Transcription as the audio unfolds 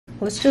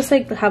Let's just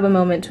like have a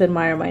moment to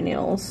admire my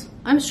nails.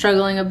 I'm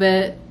struggling a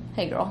bit.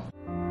 Hey girl.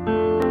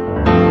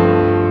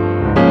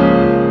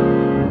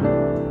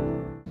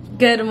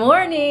 Good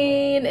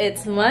morning!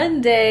 It's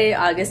Monday,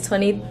 August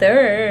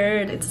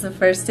 23rd. It's the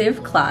first day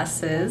of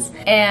classes.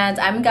 And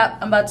I'm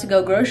about to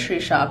go grocery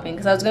shopping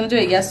because I was gonna do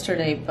it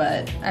yesterday,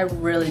 but I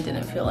really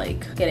didn't feel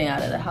like getting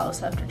out of the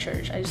house after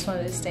church. I just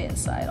wanted to stay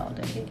inside all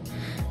day.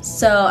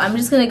 So I'm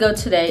just gonna go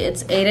today.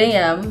 It's 8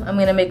 a.m. I'm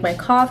gonna make my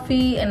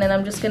coffee and then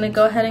I'm just gonna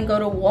go ahead and go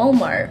to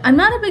Walmart. I'm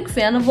not a big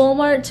fan of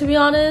Walmart, to be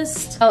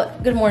honest. Oh,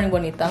 good morning,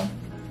 Bonita.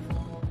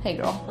 Hey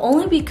girl.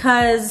 Only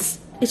because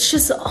it's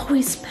just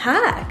always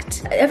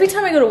packed. Every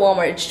time I go to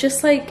Walmart, it's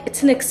just like,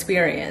 it's an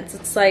experience.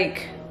 It's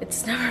like,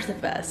 it's never the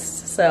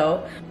best.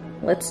 So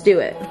let's do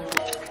it.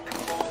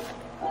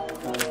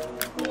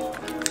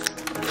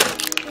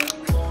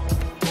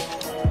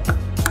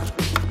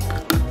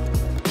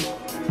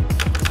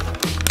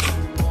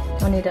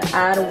 I need to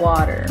add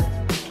water.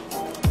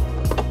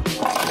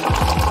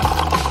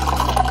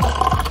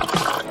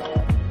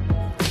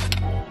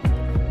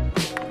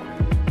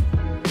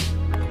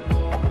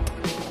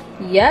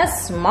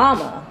 Yes,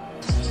 mama.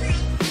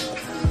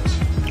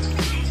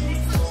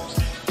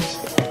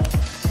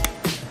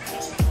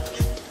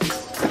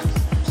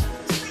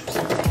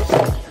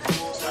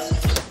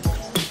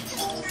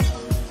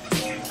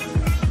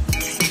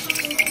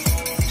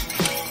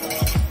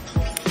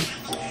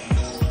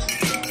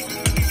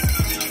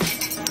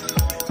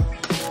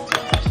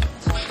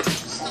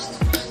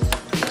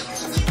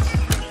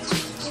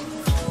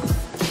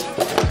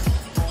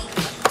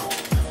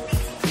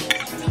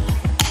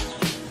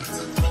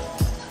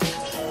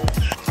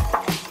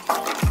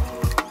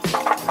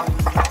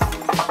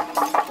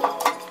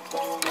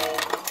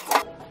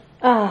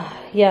 Ah,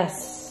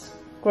 yes,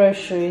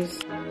 groceries.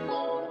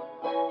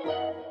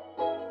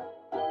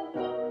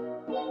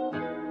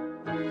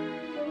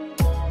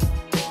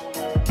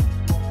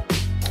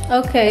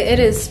 Okay, it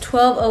is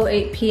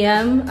 12:08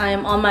 p.m. I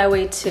am on my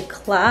way to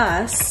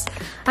class.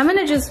 I'm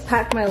gonna just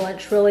pack my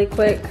lunch really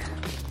quick.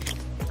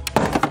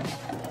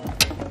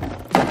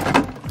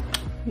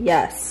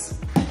 Yes.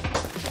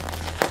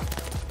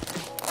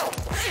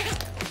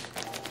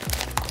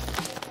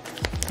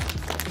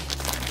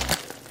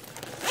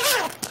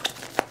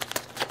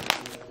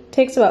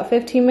 Takes about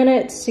 15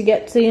 minutes to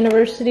get to the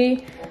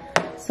university,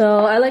 so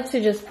I like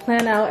to just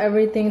plan out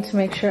everything to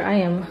make sure I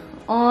am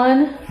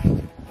on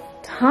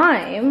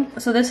time.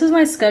 So this is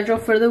my schedule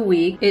for the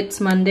week. It's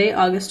Monday,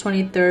 August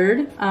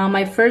 23rd.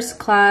 My first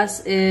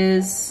class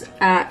is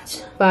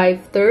at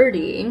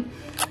 5:30,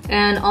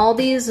 and all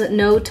these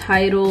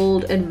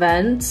no-titled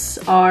events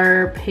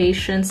are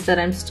patients that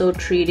I'm still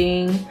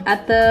treating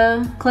at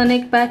the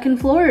clinic back in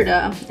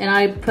Florida, and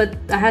I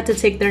had to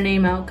take their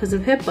name out because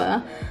of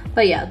HIPAA.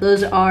 But yeah,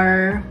 those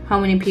are how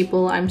many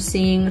people I'm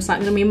seeing. It's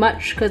not gonna be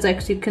much because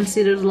as you can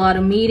see, there's a lot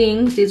of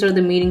meetings. These are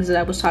the meetings that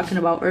I was talking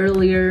about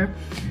earlier.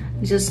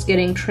 Just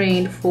getting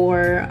trained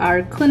for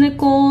our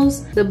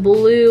clinicals. The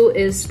blue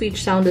is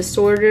speech sound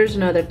disorders,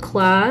 another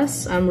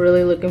class. I'm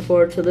really looking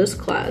forward to this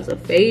class,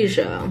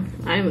 aphasia.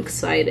 I'm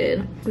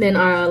excited. Then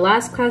our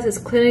last class is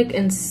clinic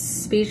and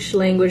speech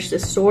language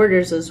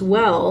disorders as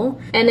well.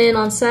 And then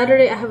on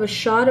Saturday, I have a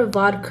shot of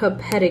vodka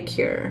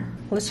pedicure.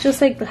 Let's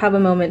just like have a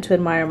moment to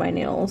admire my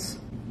nails.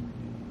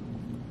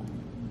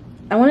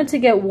 I wanted to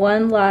get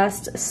one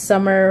last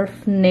summer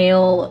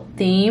nail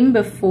theme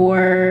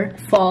before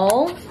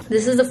fall.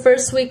 This is the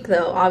first week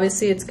though.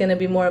 Obviously it's gonna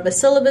be more of a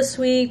syllabus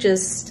week,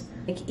 just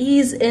like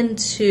ease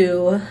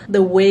into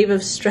the wave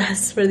of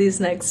stress for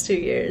these next 2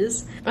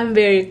 years. I'm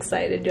very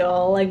excited,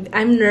 y'all. Like,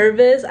 I'm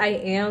nervous, I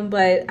am,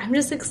 but I'm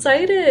just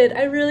excited.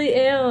 I really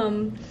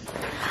am.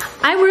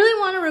 I really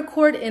want to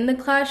record in the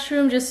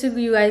classroom just so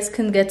you guys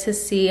can get to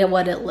see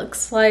what it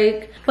looks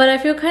like. But I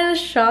feel kind of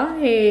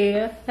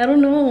shy. I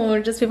don't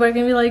know. Just people are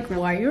gonna be like,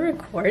 why are you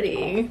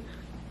recording?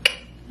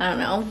 I don't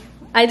know.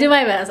 I do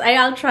my best.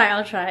 I'll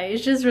try.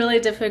 It's just really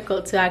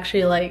difficult to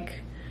actually like,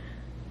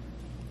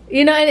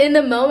 you know, and in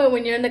the moment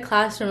when you're in the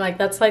classroom, like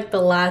that's like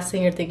the last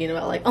thing you're thinking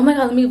about. Like, oh my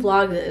god, let me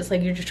vlog this.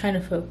 Like, you're just trying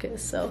to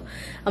focus. So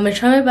I'm gonna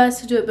try my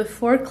best to do it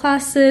before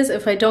classes.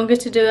 If I don't get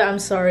to do it, I'm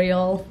sorry,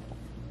 y'all.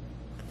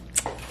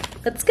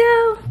 Let's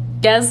go.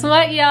 Guess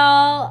what,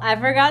 y'all? I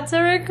forgot to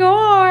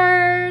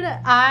record.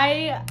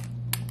 I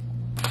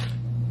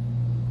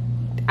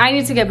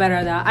need to get better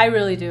at that. I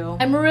really do.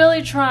 I'm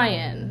really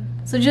trying.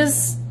 So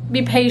just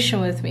be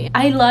patient with me.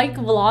 I like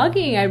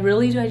vlogging. I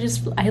really do.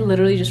 I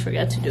literally just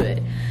forget to do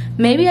it.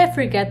 Maybe I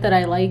forget that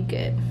I like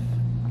it.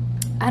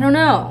 I don't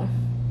know.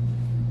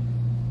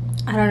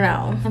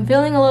 I'm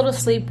feeling a little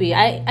sleepy.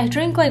 I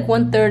drink like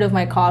 1/3 of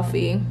my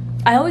coffee.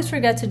 I always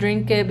forget to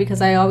drink it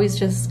because I always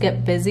just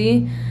get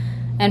busy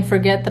and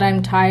forget that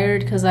I'm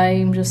tired because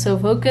I'm just so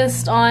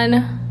focused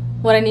on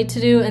what I need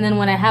to do. And then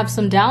when I have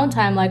some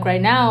downtime, like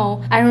right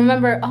now, I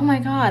remember, oh my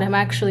god, I'm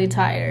actually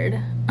tired.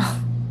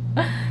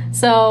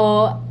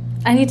 So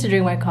I need to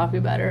drink my coffee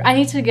better. I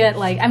need to get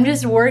like, I'm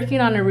just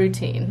working on a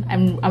routine.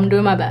 I'm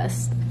doing my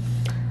best.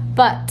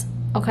 But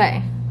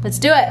okay, let's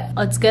do it.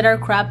 Let's get our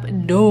crap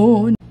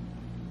done.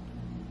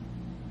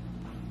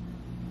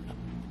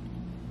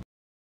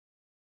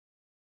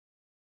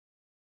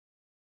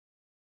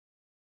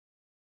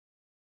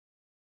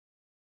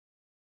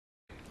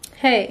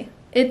 Hey,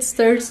 it's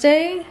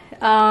Thursday.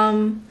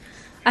 I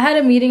had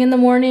a meeting in the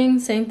morning,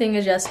 same thing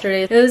as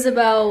yesterday. It was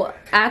about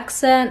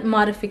accent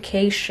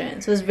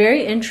modifications. It was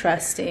very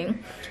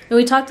interesting. And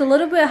we talked a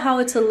little bit how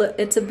it's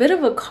a bit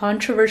of a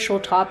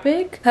controversial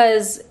topic,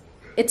 because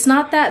it's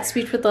not that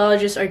speech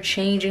pathologists are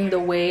changing the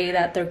way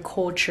that their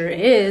culture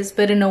is,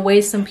 but in a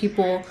way some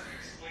people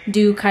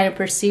do kind of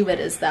perceive it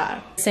as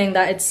that. Saying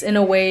that it's in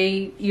a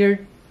way you're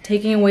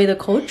taking away the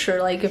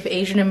culture. Like if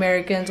Asian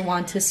Americans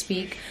want to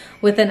speak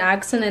with an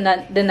accent, and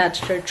then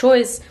that's their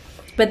choice.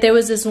 But there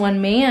was this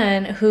one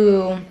man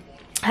who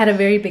had a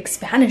very big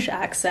Spanish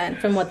accent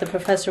from what the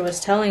professor was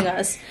telling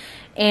us.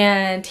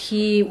 And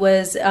he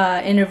was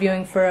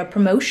interviewing for a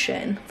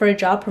promotion, for a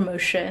job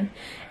promotion.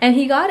 And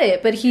he got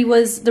it. But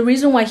the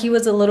reason why he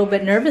was a little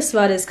bit nervous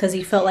about it is because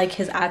he felt like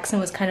his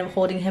accent was kind of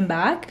holding him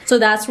back. So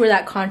that's where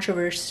that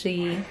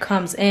controversy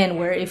comes in,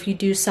 where if you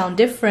do sound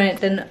different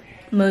than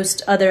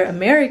most other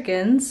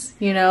Americans,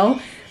 you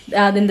know,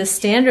 than the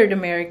standard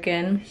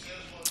American,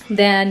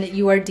 then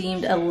you are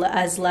deemed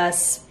as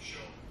less,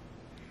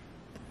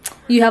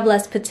 you have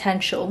less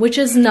potential, which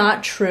is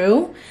not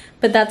true,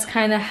 but that's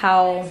kind of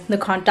how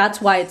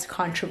that's why it's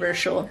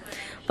controversial.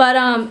 But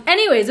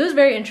anyways, it was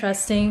very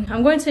interesting.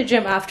 I'm going to the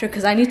gym after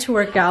because I need to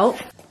work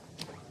out.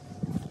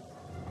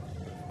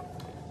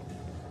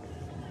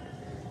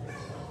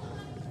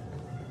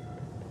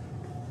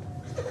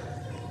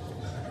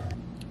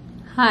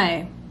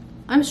 Hi,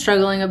 I'm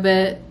struggling a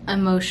bit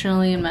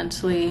emotionally and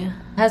mentally. It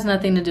has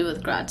nothing to do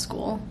with grad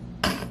school.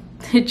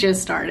 It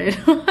just started.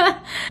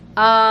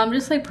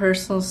 Just like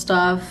personal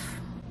stuff,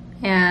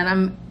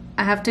 and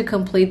I have to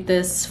complete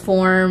this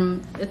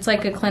form. It's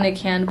like a clinic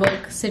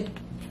handbook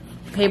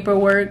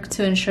paperwork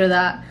to ensure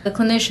that the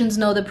clinicians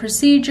know the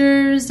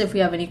procedures, if we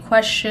have any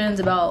questions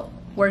about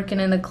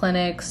working in the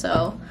clinic.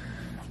 So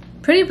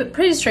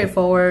pretty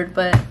straightforward,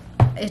 but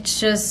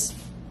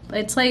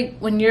it's like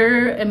when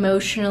you're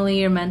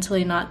emotionally or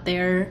mentally not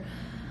there,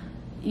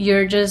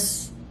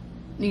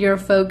 your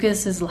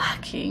focus is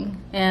lacking,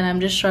 and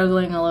I'm just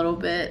struggling a little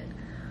bit.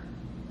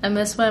 I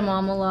miss my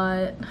mom a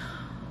lot.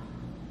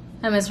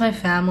 I miss my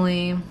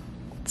family.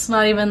 It's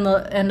not even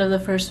the end of the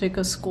first week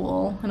of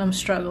school, and I'm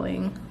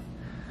struggling.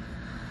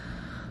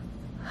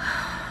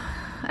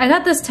 I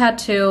got this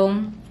tattoo,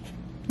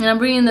 and I'm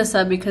bringing this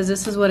up because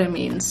this is what it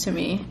means to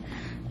me.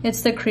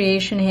 It's the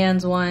creation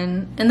hands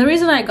one, and the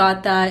reason I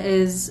got that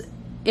is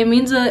it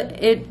means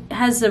it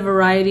has a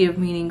variety of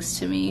meanings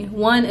to me.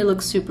 One, it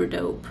looks super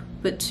dope.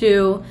 But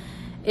two,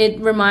 it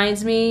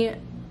reminds me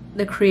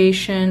the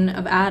creation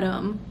of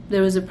Adam.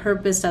 There was a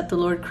purpose that the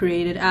Lord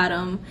created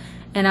Adam.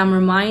 And I'm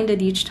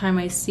reminded each time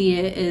I see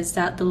it is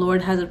that the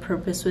Lord has a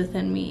purpose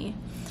within me.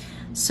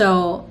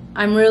 So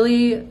I'm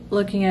really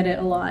looking at it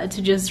a lot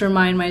to just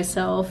remind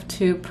myself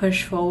to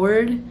push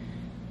forward.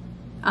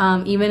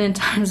 Even in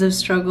times of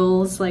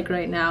struggles like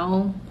right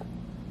now.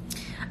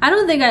 I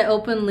don't think I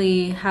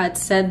openly had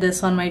said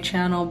this on my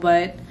channel,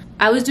 but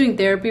I was doing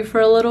therapy for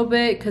a little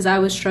bit because I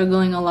was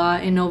struggling a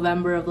lot in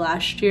November of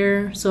last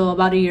year, so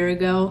about a year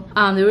ago.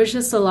 There was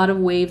just a lot of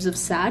waves of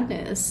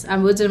sadness. I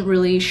wasn't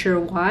really sure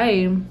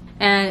why.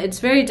 And it's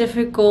very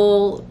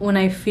difficult when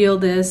I feel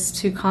this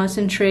to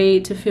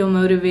concentrate, to feel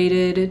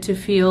motivated, to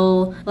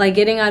feel like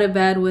getting out of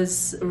bed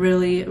was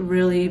really,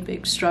 really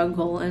big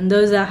struggle. And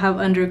those that have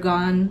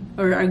undergone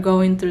or are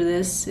going through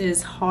this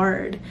is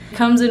hard. It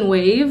comes in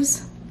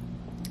waves.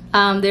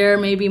 There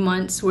may be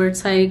months where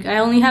it's like I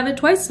only have it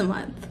twice a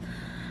month,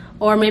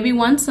 or maybe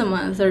once a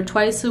month, or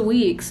twice a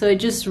week. So it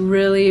just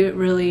really,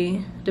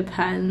 really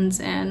depends.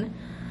 And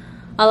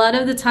a lot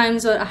of the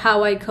times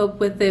how I cope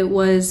with it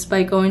was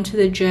by going to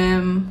the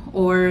gym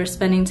or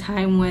spending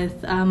time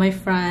with my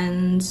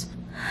friends.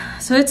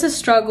 So it's a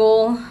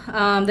struggle.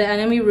 The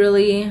enemy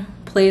really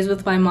plays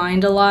with my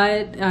mind a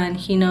lot, and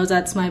he knows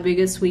that's my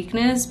biggest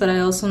weakness, but I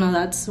also know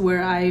that's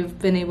where I've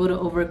been able to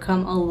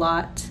overcome a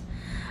lot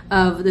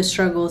of the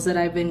struggles that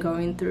I've been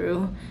going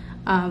through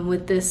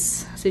with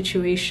this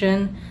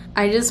situation.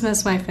 I just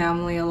miss my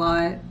family a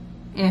lot,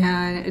 and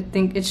I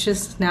think it's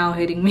just now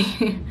hitting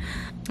me.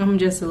 I'm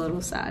just a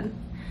little sad,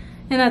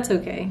 and that's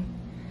okay.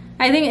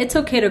 I think it's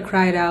okay to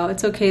cry it out.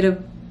 It's okay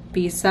to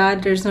be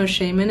sad. There's no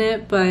shame in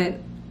it, but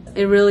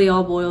it really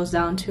all boils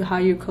down to how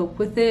you cope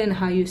with it and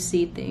how you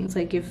see things.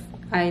 Like if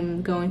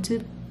I'm going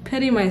to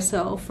pity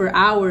myself for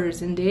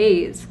hours and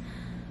days,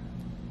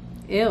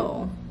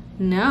 ew,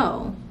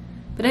 no.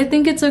 But I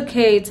think it's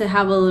okay to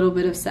have a little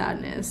bit of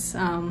sadness.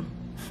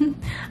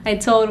 I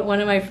told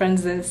one of my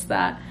friends this,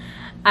 that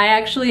I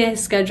actually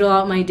schedule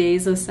out my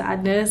days of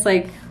sadness.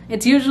 Like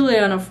it's usually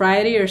on a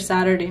Friday or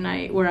Saturday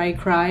night where I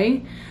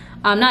cry.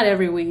 Not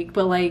every week,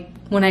 but like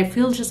when I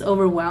feel just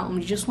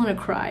overwhelmed, you just want to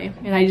cry.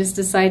 And I just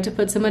decide to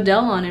put some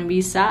Adele on and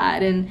be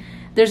sad. And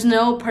there's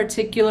no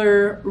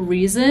particular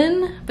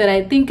reason, but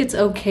I think it's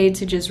okay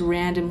to just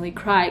randomly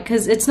cry.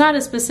 Because it's not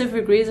a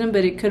specific reason,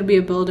 but it could be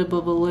a buildup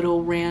of a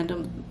little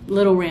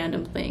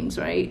random things,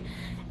 right?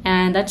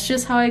 And that's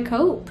just how I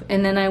cope.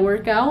 And then I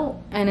work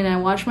out, and then I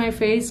wash my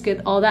face,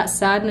 get all that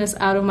sadness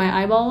out of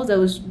my eyeballs,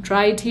 those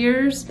dry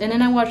tears, and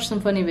then I watch some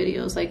funny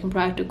videos like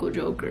Impractical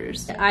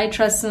Jokers. I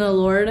trust in the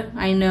Lord.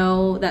 I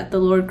know that the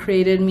Lord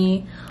created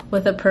me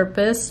with a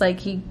purpose, like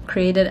he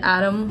created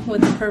Adam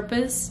with a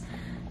purpose.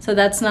 So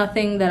that's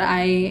nothing that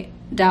I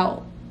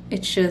doubt.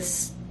 It's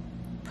just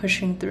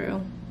pushing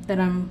through that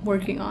I'm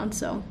working on,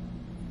 so.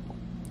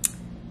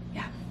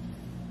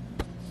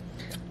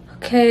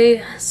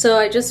 Okay, so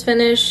I just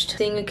finished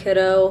seeing a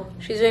kiddo.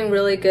 She's doing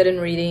really good in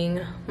reading,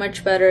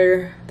 much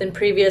better than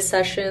previous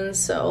sessions,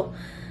 so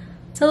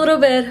it's a little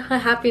bit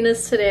of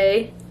happiness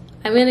today.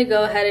 I'm gonna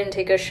go ahead and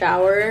take a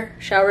shower.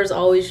 Showers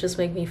always just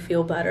make me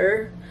feel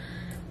better.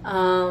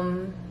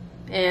 And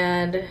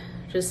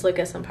just look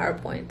at some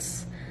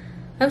PowerPoints.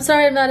 I'm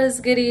sorry I'm not as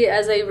giddy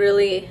as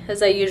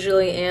I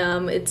usually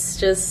am. It's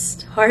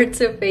just hard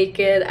to fake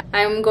it.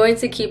 I'm going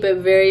to keep it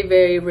very,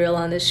 very real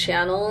on this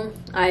channel.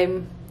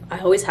 I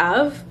always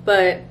have,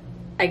 but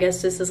I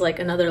guess this is like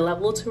another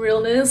level to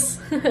realness.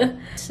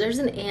 So there's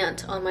an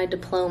ant on my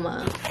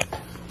diploma.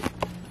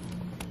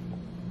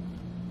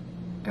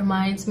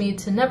 Reminds me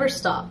to never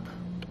stop,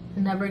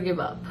 never give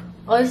up.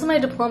 Oh, this is my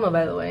diploma,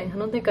 by the way. I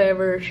don't think I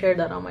ever shared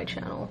that on my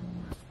channel.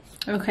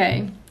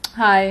 Okay,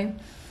 hi.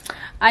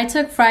 I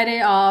took Friday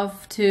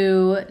off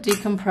to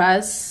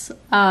decompress.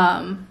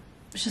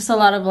 It's just a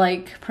lot of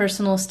like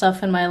personal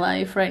stuff in my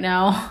life right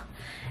now.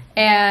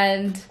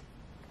 And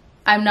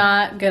I'm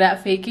not good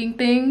at faking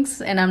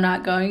things, and I'm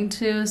not going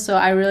to, so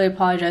I really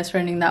apologize for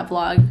ending that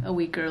vlog a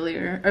week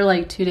earlier, or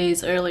like 2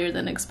 days earlier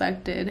than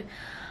expected.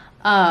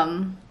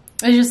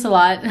 It's just a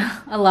lot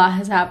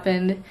has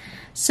happened.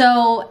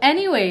 So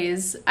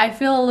anyways, I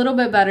feel a little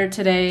bit better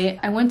today.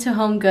 I went to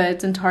Home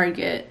Goods and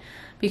Target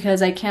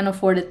because I can't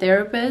afford a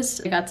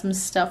therapist. I got some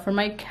stuff for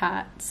my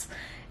cats,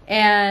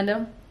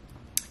 and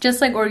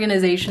just like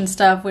organization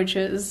stuff, which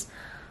is,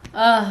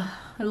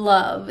 I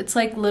love. It's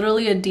like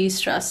literally a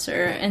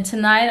de-stressor. And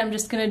tonight I'm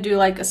just gonna do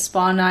like a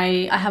spa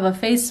night. I have a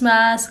face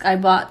mask. I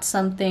bought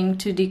something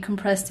to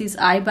decompress these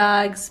eye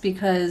bags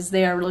because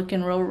they are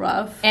looking real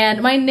rough.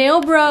 And my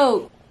nail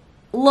broke.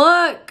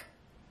 Look,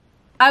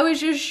 I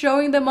was just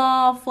showing them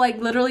off like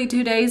literally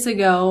 2 days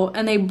ago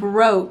and they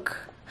broke.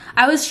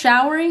 I was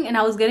showering and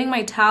I was getting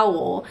my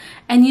towel,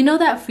 and you know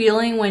that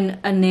feeling when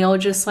a nail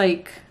just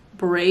like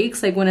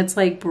breaks, like when it's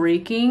like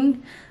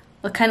breaking,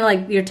 kind of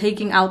like you're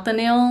taking out the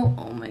nail.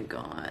 Oh my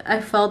god,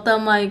 I felt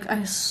them, like,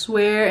 I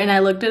swear. And I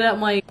looked at it,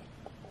 I'm like,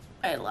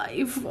 my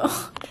life.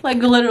 Like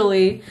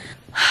literally.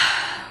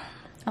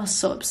 I was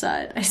so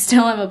upset. I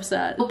still am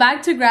upset. Well,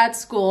 back to grad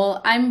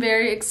school. I'm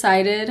very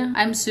excited.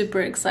 I'm super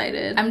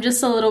excited. I'm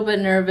just a little bit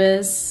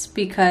nervous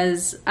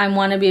because I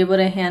want to be able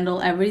to handle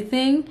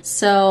everything.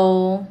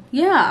 So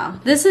yeah,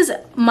 this is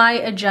my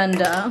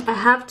agenda. I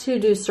have to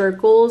do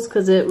circles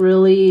because it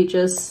really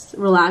just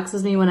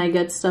relaxes me when I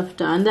get stuff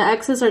done. The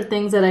X's are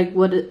things that I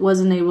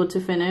wasn't able to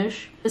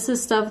finish. This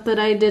is stuff that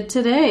I did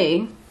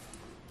today,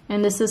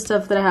 and this is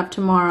stuff that I have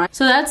tomorrow.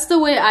 So that's the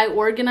way I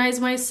organize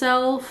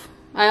myself.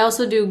 I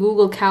also do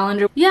Google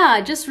Calendar.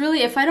 Yeah, just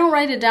really, if I don't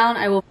write it down,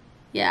 I will.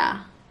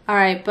 Yeah. All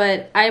right,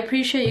 but I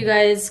appreciate you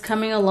guys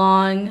coming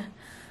along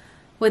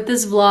with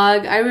this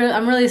vlog.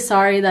 I'm really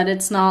sorry that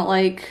it's not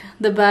like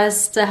the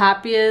best, the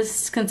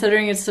happiest,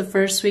 considering it's the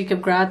first week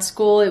of grad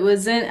school. It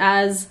wasn't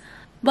as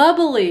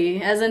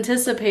bubbly as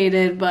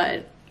anticipated,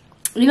 but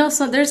you know,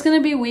 so there's gonna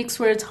be weeks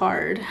where it's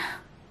hard.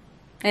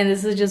 And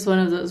this is just one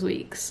of those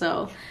weeks.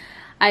 So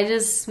I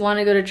just want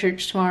to go to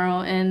church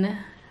tomorrow and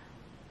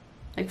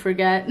like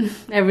forget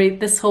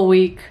this whole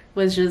week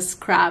was just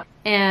crap.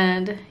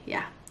 And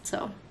yeah,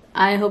 so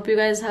I hope you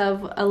guys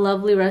have a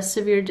lovely rest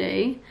of your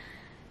day,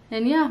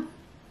 and yeah,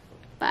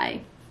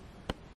 bye.